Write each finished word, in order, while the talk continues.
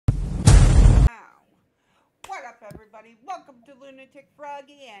everybody. Welcome to Lunatic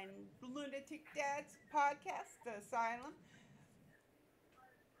Froggy and Lunatic Dad's podcast, The Asylum.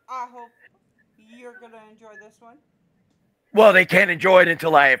 I hope you're going to enjoy this one. Well, they can't enjoy it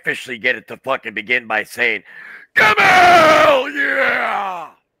until I officially get it to fucking begin by saying, "Come on,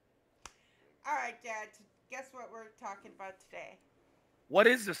 yeah!" All right, Dad, guess what we're talking about today? What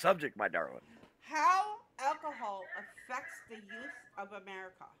is the subject, my darling? How alcohol affects the youth of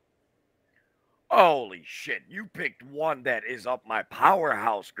America. Holy shit, you picked one that is up my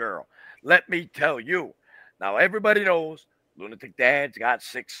powerhouse, girl. Let me tell you. Now, everybody knows Lunatic Dad's got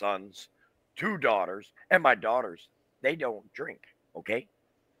 6 sons, 2 daughters, and my daughters, they don't drink, okay?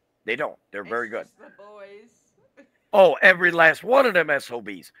 They don't. They're It's very good. just the boys. Oh, every last one of them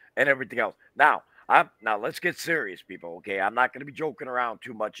SOBs and everything else. Now let's get serious, people. Okay, I'm not going to be joking around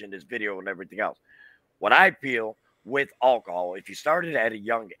too much in this video and everything else. What I feel with alcohol, if you started at a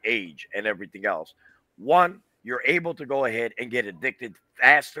young age and everything else, one, you're able to go ahead and get addicted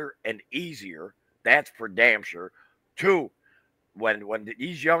faster and easier. That's for damn sure. Two, when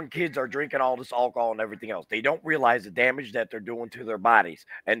these young kids are drinking all this alcohol and everything else, they don't realize the damage that they're doing to their bodies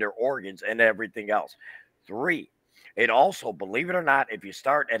and their organs and everything else. Three, it also, believe it or not, if you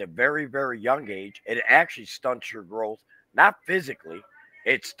start at a very, very young age, it actually stunts your growth, not physically,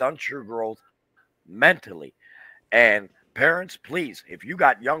 it stunts your growth mentally. And parents, please, if you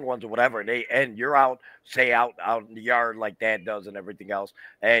got young ones or whatever, and you're out, say out in the yard like dad does and everything else,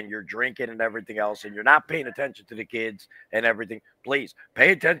 and you're drinking and everything else, and you're not paying attention to the kids and everything, please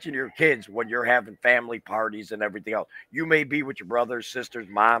pay attention to your kids when you're having family parties and everything else. You may be with your brothers, sisters,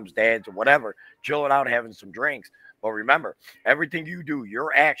 moms, dads, or whatever, chilling out, having some drinks. But remember, everything you do,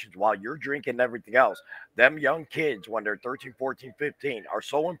 your actions while you're drinking and everything else, them young kids, when they're 13, 14, 15, are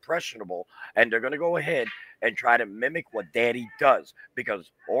so impressionable, and they're going to go ahead and try to mimic what daddy does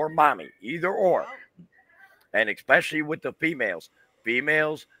because or mommy, either or. Yep. And especially with the females,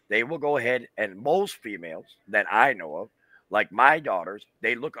 they will go ahead, and most females that I know of, like my daughters,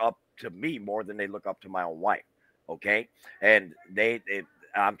 they look up to me more than they look up to my own wife. Okay. And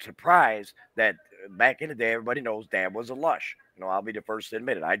I'm surprised that back in the day, everybody knows dad was a lush. I'll be the first to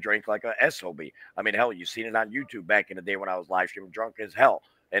admit it. I drank like a SOB. I mean, hell, you seen it on YouTube back in the day when I was live streaming drunk as hell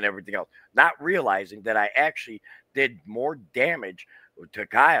and everything else, not realizing that I actually did more damage to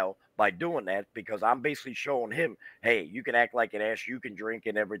Kyle by doing that because I'm basically showing him, hey, you can act like an ass, you can drink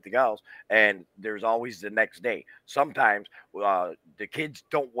and everything else, and there's always the next day. Sometimes the kids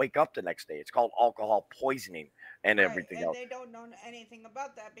don't wake up the next day. It's called alcohol poisoning and Right, everything and else. they don't know anything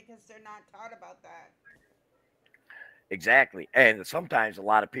about that because they're not taught about that. Exactly. And sometimes a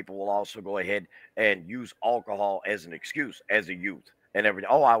lot of people will also go ahead and use alcohol as an excuse as a youth and everything.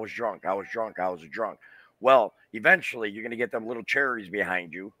 Oh, I was drunk. I was drunk. I was drunk. Well, eventually you're going to get them little cherries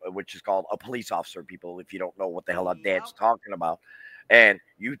behind you, which is called a police officer, people, if you don't know what the hell our dad's Yep. talking about. And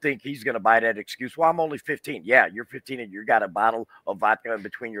you think he's going to buy that excuse. Well, I'm only 15. Yeah, you're 15 and you got a bottle of vodka in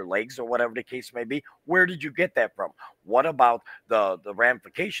between your legs or whatever the case may be. Where did you get that from? What about the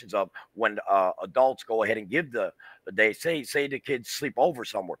ramifications of when adults go ahead and give they say the kids sleep over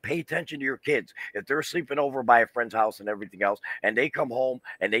somewhere. Pay attention to your kids. If they're sleeping over by a friend's house and everything else, and they come home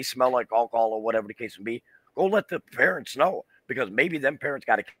and they smell like alcohol or whatever the case may be, go let the parents know because maybe them parents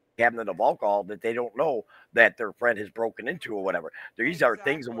got a cabinet of alcohol that they don't know that their friend has broken into or whatever.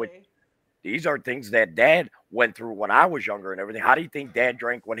 Exactly. These are things that dad went through when I was younger and everything. How do you think dad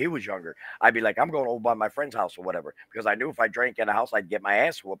drank when he was younger? I'd be like, I'm going over by my friend's house or whatever because I knew if I drank at a house, I'd get my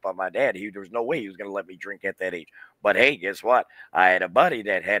ass whooped by my dad. There was no way he was going to let me drink at that age. But hey, guess what? I had a buddy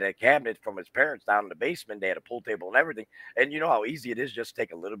that had a cabinet from his parents down in the basement. They had a pool table and everything. And you know how easy it is just to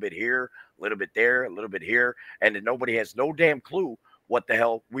take a little bit here, a little bit there, a little bit here. And then nobody has no damn clue what the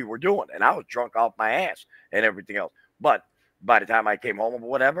hell we were doing. And I was drunk off my ass and everything else. But by the time I came home or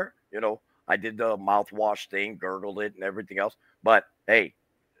whatever, I did the mouthwash thing, gurgled it and everything else. But hey,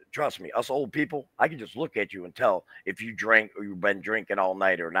 trust me, us old people, I can just look at you and tell if you drank or you've been drinking all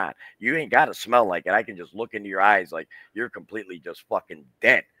night or not. You ain't got to smell like it. I can just look into your eyes like you're completely just fucking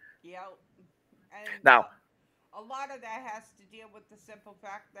dead. Yep. And Now, a lot of that has to deal with the simple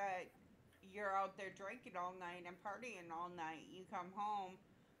fact that you're out there drinking all night and partying all night. You come home.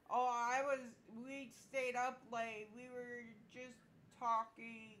 Oh, we stayed up late. We were just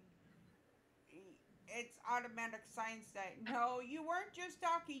talking. It's automatic science that no, you weren't just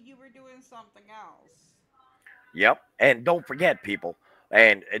talking, you were doing something else. yep. And don't forget, people.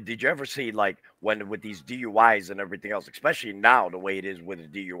 And did you ever see like when with these DUIs and everything else, especially now the way it is with a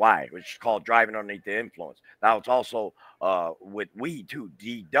DUI, which is called driving underneath the influence. Now it's also with weed too,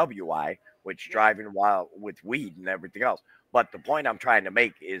 DWI, which Yep. driving while with weed and everything else. But the point I'm trying to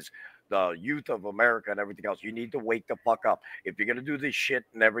make is the youth of America and everything else. You need to wake the fuck up. If you're gonna do this shit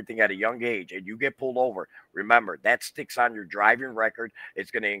and everything at a young age, and you get pulled over, remember that sticks on your driving record.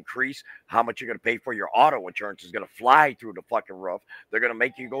 It's gonna increase how much you're gonna pay for your auto insurance. Is gonna fly through the fucking roof. They're gonna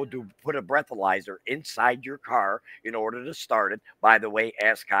make you go do put a breathalyzer inside your car in order to start it. By the way,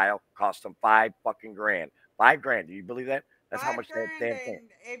 ask Kyle, cost them 5 fucking grand. 5 grand. Do you believe that? That's how Five much that grand, damn thing. and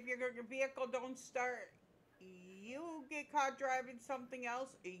if your vehicle don't start, you get caught driving something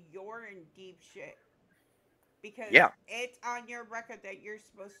else, you're in deep shit. Because Yeah. it's on your record that you're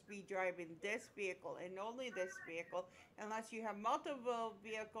supposed to be driving this vehicle and only this vehicle, unless you have multiple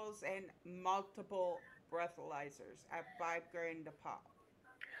vehicles and multiple breathalyzers at 5 grand a pop.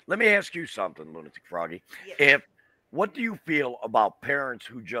 Let me ask you something, Lunatic Froggy. Yes. If what do you feel about parents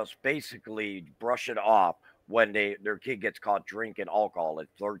who just basically brush it off when their kid gets caught drinking alcohol at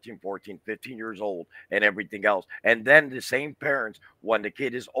 13, 14, 15 years old and everything else? And then the same parents, when the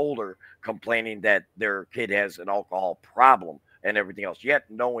kid is older, complaining that their kid has an alcohol problem and everything else, yet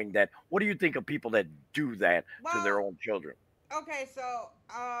knowing that, what do you think of people that do that to their Well, own children? okay, so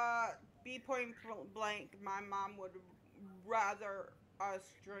be point blank, my mom would rather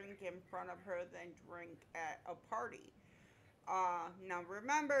us drink in front of her than drink at a party. Now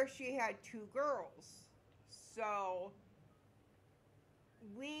remember, she had two girls, so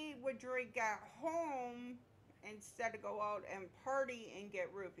we would drink at home instead of go out and party and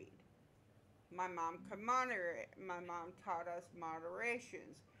get roofied. My mom could monitor it. My mom taught us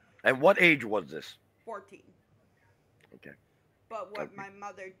moderations. And what age was this? 14. Okay. But what Okay. my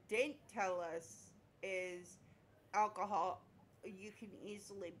mother didn't tell us is alcohol, you can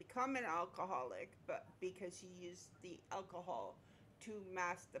easily become an alcoholic, but because you use the alcohol to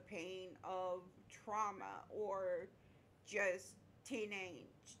mask the pain of trauma or just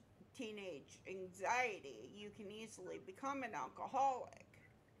teenage anxiety, you can easily become an alcoholic.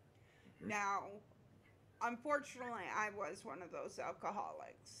 Mhm. Now, unfortunately, I was one of those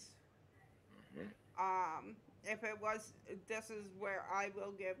alcoholics. Mhm. If it was, this is where I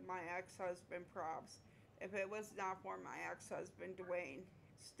will give my ex-husband props. If it was not for my ex-husband Dwayne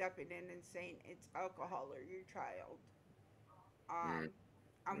stepping in and saying it's alcohol or your child, um, Mhm.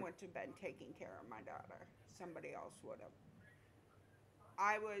 I wouldn't have been taking care of my daughter. Somebody else would have.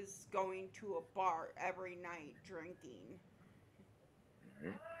 I was going to a bar every night drinking.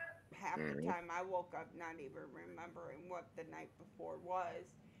 Mhm. Half the Mhm. time I woke up not even remembering what the night before was.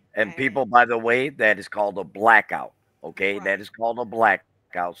 And And people, by the way, that is called a blackout. Okay, that right, is called a blackout,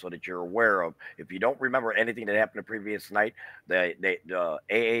 so that you're aware of. If you don't remember anything that happened the previous night, the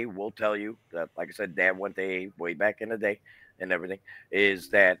AA will tell you that, like I said, Dad went to AA way back in the day, and everything is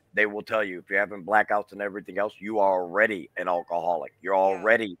that they will tell you if you're having blackouts and everything else, you are already an alcoholic. You're yeah,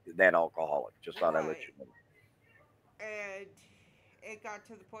 already that alcoholic. Just thought I'd let right. you know. And it got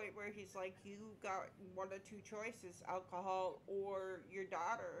to the point where he's like, you got one of two choices, alcohol or your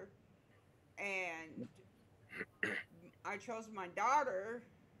daughter. And I chose my daughter,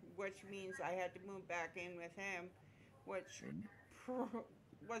 which means I had to move back in with him, which Mhm.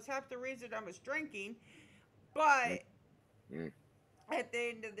 was half the reason I was drinking. But Mhm. at the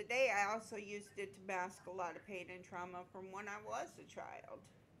end of the day, I also used it to mask a lot of pain and trauma from when I was a child.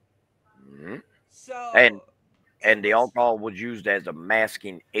 Mhm. And So it and the was alcohol was used as a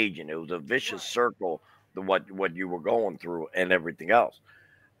masking agent. It was a vicious right, circle, the what you were going through and everything else.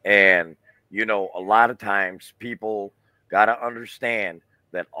 And a lot of times people got to understand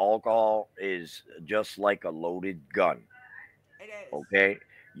that alcohol is just like a loaded gun. it is. Okay,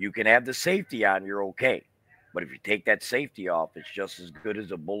 you can have the safety on, you're okay. But if you take that safety off, it's just as good as a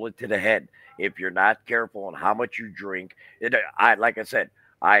bullet to the head. If you're not careful on how much you drink, I like I said,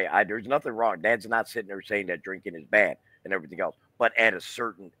 I there's nothing wrong. Dad's not sitting there saying that drinking is bad and everything else. But at a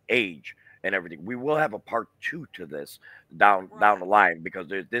certain age and everything, we will have a part two to this down the Right. line because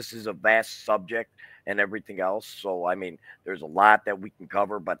this is a vast subject and everything else. So I mean, there's a lot that we can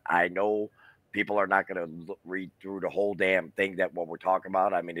cover. But I know people are not going to read through the whole damn thing that what we're talking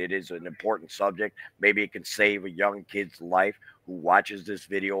about. I mean, it is an important subject. Maybe it can save a young kid's life who watches this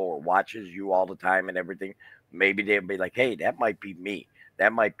video or watches you all the time and everything. Maybe they'll be like, hey, that might be me.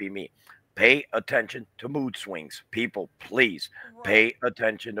 That might be me. Pay attention to mood swings. People, please pay Right.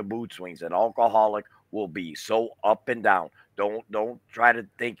 attention to mood swings. An alcoholic will be so up and down. Don't try to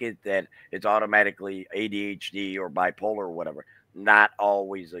think it that it's automatically ADHD or bipolar or whatever. Not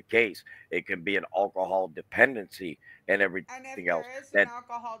always the case. It can be an alcohol dependency and And everything if else. there is That an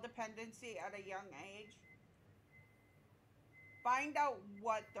alcohol dependency at a young age, find out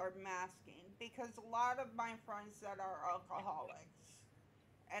what they're masking. Because a lot of my friends that are alcoholics,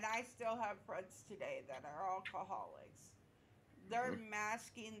 and I still have friends today that are alcoholics, they're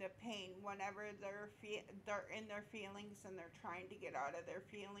masking the pain whenever they're in their feelings and they're trying to get out of their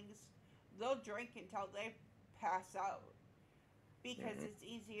feelings. They'll drink until they pass out because Mm-hmm. it's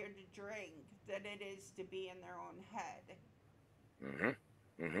easier to drink than it is to be in their own head. Mm-hmm.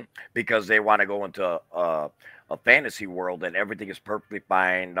 Mm-hmm. Because they want to go into a fantasy world and everything is perfectly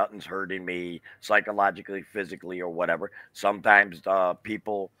fine, nothing's hurting me psychologically, physically, or whatever. Sometimes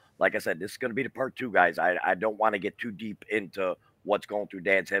people, like I said, this is going to be the part two, guys. I don't want to get too deep into what's going through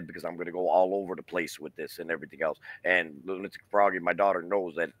Dad's head because I'm going to go all over the place with this and everything else. And Lunatic Froggy, my daughter,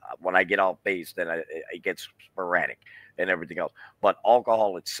 knows that when I get off base, then it gets sporadic and everything else. But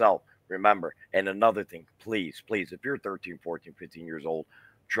alcohol itself, remember, and another thing, please, please, if you're 13, 14, 15 years old,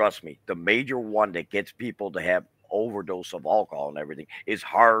 trust me, the major one that gets people to have overdose of alcohol and everything is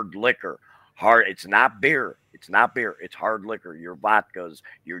hard liquor. Hard, it's not beer. It's not beer. It's hard liquor. Your vodkas,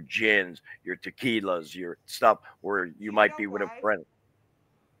 your gins, your tequilas, your stuff where you Do you might know be with a why? friend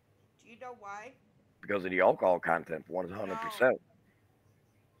Do you know why? because of the alcohol content, No, 100%.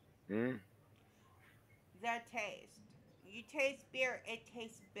 Mm, the taste. You taste beer, it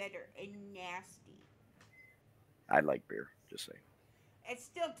tastes bitter and nasty. I like beer. Just saying. It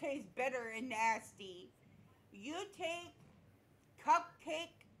still tastes bitter and nasty. You take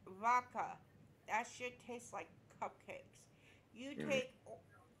cupcake vodka. That shit tastes like cupcakes. You Mm, take,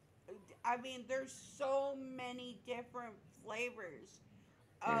 I mean, there's so many different flavors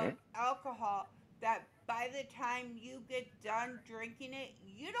of mm, alcohol that by the time you get done drinking it,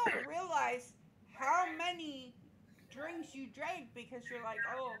 you don't realize how many drinks you drank because you're like,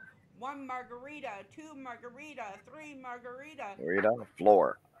 oh, one margarita, two margarita, three margarita. right on the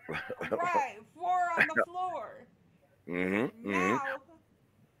floor. Right, four on the floor. Hmm. Hmm. Now,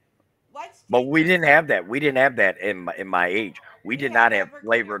 let's But take we this. didn't have that. We didn't have that in my age. We We did had not have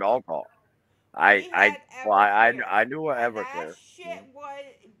flavored Everclear. alcohol. We I had well Everclear. I knew And that Everclear. shit was,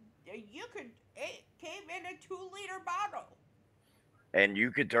 you could, it came in a 2 liter bottle. And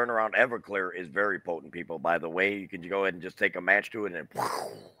you could turn around. Everclear is very potent, people. By the way, you can go ahead and just take a match to it and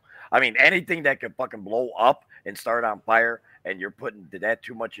I mean anything that could fucking blow up and start on fire, and you're putting that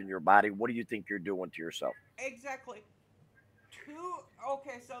too much in your body. What do you think you're doing to yourself? Exactly. Two,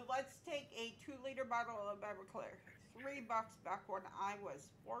 okay, so let's take a 2 liter bottle of Everclear. $3 back when I was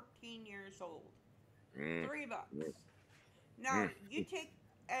 14 years old. Mm, 3 bucks. mm, Now, mm. you take,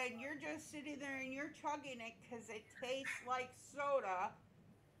 and you're just sitting there and you're chugging it because it tastes like soda,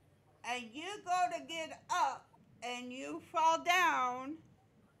 and you go to get up and you fall down.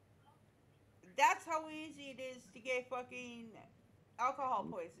 That's how easy it is to get fucking alcohol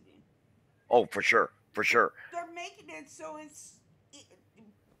poisoning. Oh, for sure, for sure. They're making it so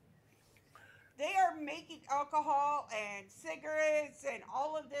they are making alcohol and cigarettes and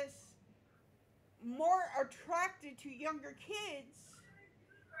all of this more attracted to younger kids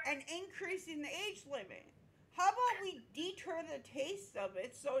and increasing the age limit. How about we deter the taste of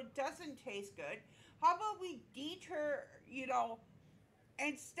it so it doesn't taste good? How about we deter,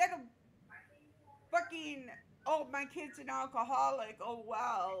 instead of fucking, oh, my kid's an alcoholic, oh,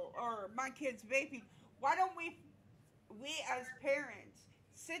 well, or my kid's vaping, why don't we as parents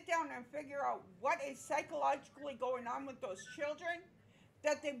sit down and figure out what is psychologically going on with those children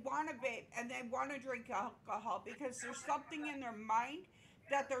that they want to vape and they want to drink alcohol because there's something in their mind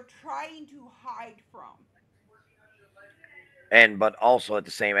that they're trying to hide from. And but also at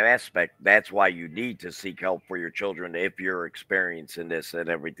the same aspect, that's why you need to seek help for your children if you're experiencing this and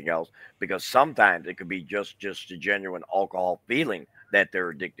everything else, because sometimes it could be just a genuine alcohol feeling that they're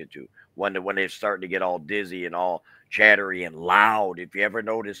addicted to when they're starting to get all dizzy and all chattery and loud. If you ever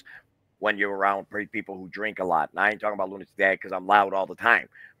notice when you're around people who drink a lot, and I ain't talking about lunatic dad because I'm loud all the time,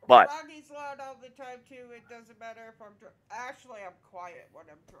 but Froggy's loud all the time too. It doesn't matter if I'm drunk. Actually, I'm quiet when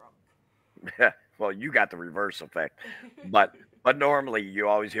I'm well, you got the reverse effect. drunk. But normally you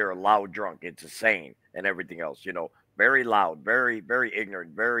always hear a loud drunk. It's insane and everything else. Very loud, very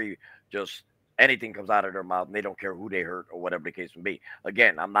ignorant, very just anything comes out of their mouth and they don't care who they hurt or whatever the case may be.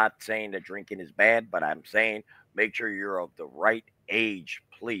 Again, I'm not saying that drinking is bad, but I'm saying make sure you're of the right age,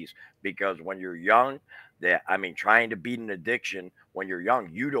 please, because when you're young, that I mean, trying to beat an addiction when you're young,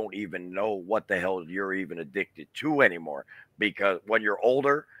 you don't even know what the hell you're even addicted to anymore. Because when you're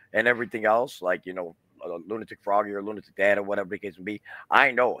older, and everything else, like lunatic froggy or lunatic dad or whatever the case may be,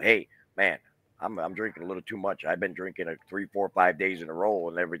 I know, hey, man, I'm drinking a little too much. I've been drinking 3, 4, 5 days in a row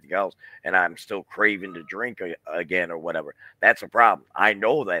and everything else, and I'm still craving to drink again or whatever. That's a problem. I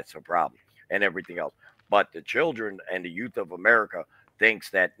know that's a problem and everything else. But the children and the youth of America thinks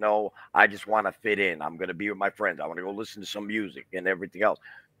that no, I just want to fit in. I'm going to be with my friends. I want to go listen to some music and everything else.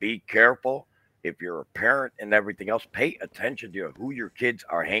 Be careful. if you're a parent and everything else, pay attention to who your kids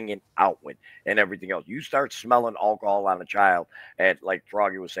are hanging out with and everything else. You start smelling alcohol on a child at, like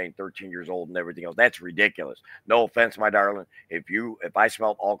Froggy was saying, 13 years old and everything else. That's ridiculous. No offense, my darling. If I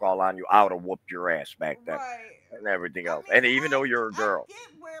smelled alcohol on you, I would have whooped your ass back then Right. and everything I else. mean, And even though you're a I girl,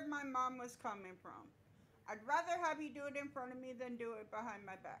 get where my mom was coming from. I'd rather have you do it in front of me than do it behind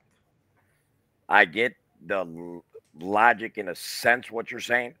my back. I get the logic in a sense what you're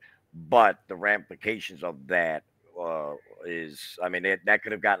saying, but the ramifications of that uh, I mean, that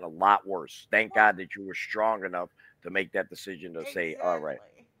could have gotten a lot worse. Thank Well, God that you were strong enough to make that decision to say, all right,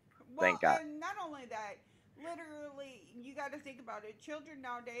 exactly. Well, thank God. and not only that, literally, you got to think about it. Children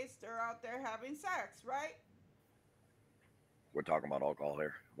nowadays, they're out there having sex, right? We're talking about alcohol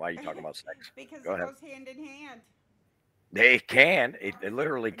here. Why are you talking about sex? Because Go it ahead. goes hand in hand. They can. It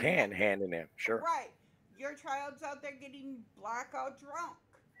literally Yeah, can hand in hand. Sure. right. Your child's out there getting blackout drunk,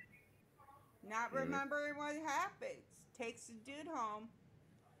 not Hmm. remembering what happens. Takes the dude home.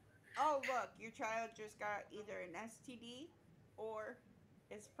 Oh, look, your child just got either an STD or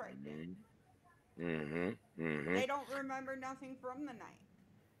is pregnant. Hmm. Hmm. Hmm. They don't remember nothing from the night.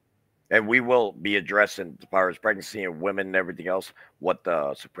 And we will be addressing as far as pregnancy and women and everything else, what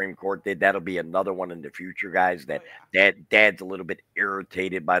the Supreme Court did. That'll be another one in the future, guys. Oh, That dad's a little bit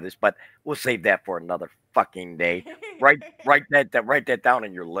irritated by this, but we'll save that for another fucking day. yeah. Write that down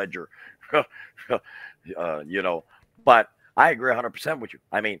in your ledger. You know, but I agree 100% with you.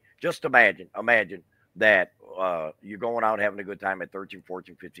 I mean, just imagine that you're going out having a good time at 13,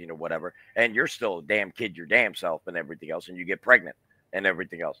 14, 15 or whatever, and you're still a damn kid, your damn self and everything else, and you get pregnant and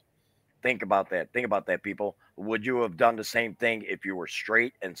everything else. Think about that. Think about that, people. Would you have done the same thing if you were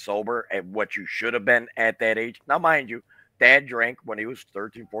straight and sober at what you should have been at that age? Now, mind you, dad drank when he was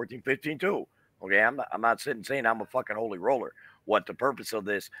 13, 14, 15 too. Okay, I'm not sitting saying I'm a fucking holy roller. What the purpose of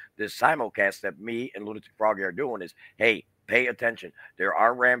this simulcast that me and Lunatic Froggy are doing is, hey, pay attention. There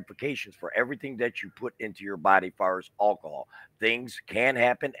are ramifications for everything that you put into your body as far as alcohol. Things can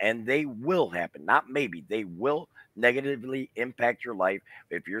happen and they will happen. Not maybe, they will negatively impact your life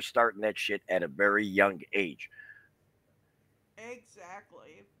if you're starting that shit at a very young age.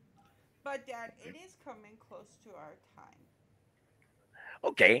 Exactly. But, Dad, it is coming close to our time.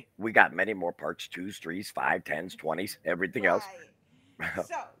 Okay, we got many more parts, twos, threes, five, tens, 20s, everything else. Right.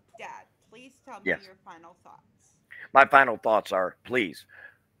 So, Dad, please tell me Yes. your final thoughts. My final thoughts are, please,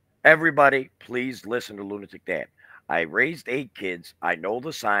 everybody, please listen to Lunatic Dad. I raised 8 kids. I know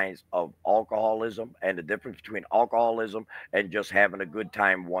the signs of alcoholism and the difference between alcoholism and just having a good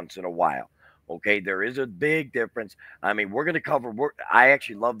time once in a while. Okay, there is a big difference. I mean, we're going to cover. I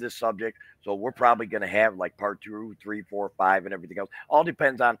actually love this subject, so we're probably going to have like part 2, 3, 4, 5, and everything else. All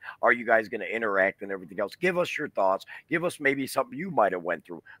depends on are you guys going to interact and everything else. Give us your thoughts. Give us maybe something you might have went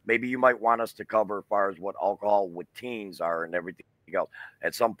through. Maybe you might want us to cover as far as what alcohol with teens are and everything else.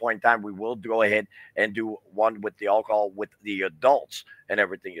 At some point in time, we will go ahead and do one with the alcohol with the adults and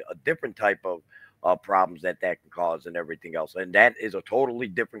everything, a different type of problems that can cause and everything else. And that is a totally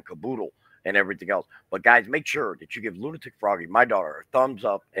different caboodle and everything else. But guys, make sure that you give Lunatic Froggy, my daughter, a thumbs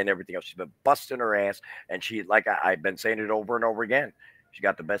up and everything else. She's been busting her ass, and she, like I've been saying it over and over again, she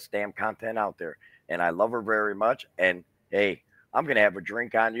got the best damn content out there, and I love her very much. And hey, I'm gonna have a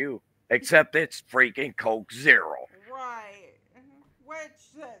drink on you, except it's freaking Coke Zero. Right.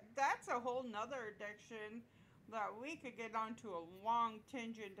 Which, that's a whole nother addiction that we could get onto a long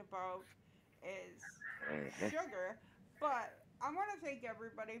tangent about is Mhm. sugar. But I want to thank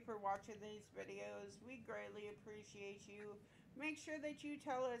everybody for watching these videos. We greatly appreciate you. Make sure that you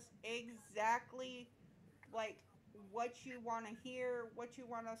tell us exactly like what you want to hear, what you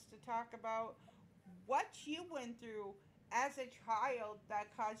want us to talk about, what you went through as a child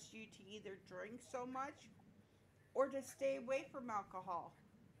that caused you to either drink so much or to stay away from alcohol.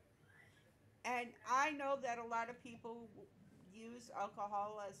 And I know that a lot of people use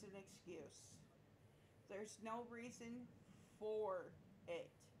alcohol as an excuse. There's no reason for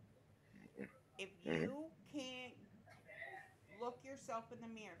it. If Mhm. you can't look yourself in the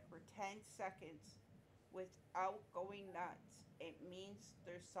mirror for 10 seconds without going nuts, it means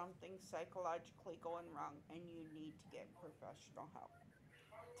there's something psychologically going wrong and you need to get professional help.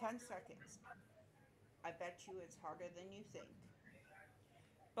 10 seconds. I bet you it's harder than you think.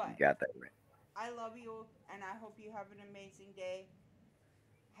 You But got that right. I love you and I hope you have an amazing day.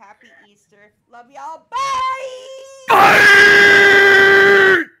 Happy Easter. Love y'all. Bye. Bye.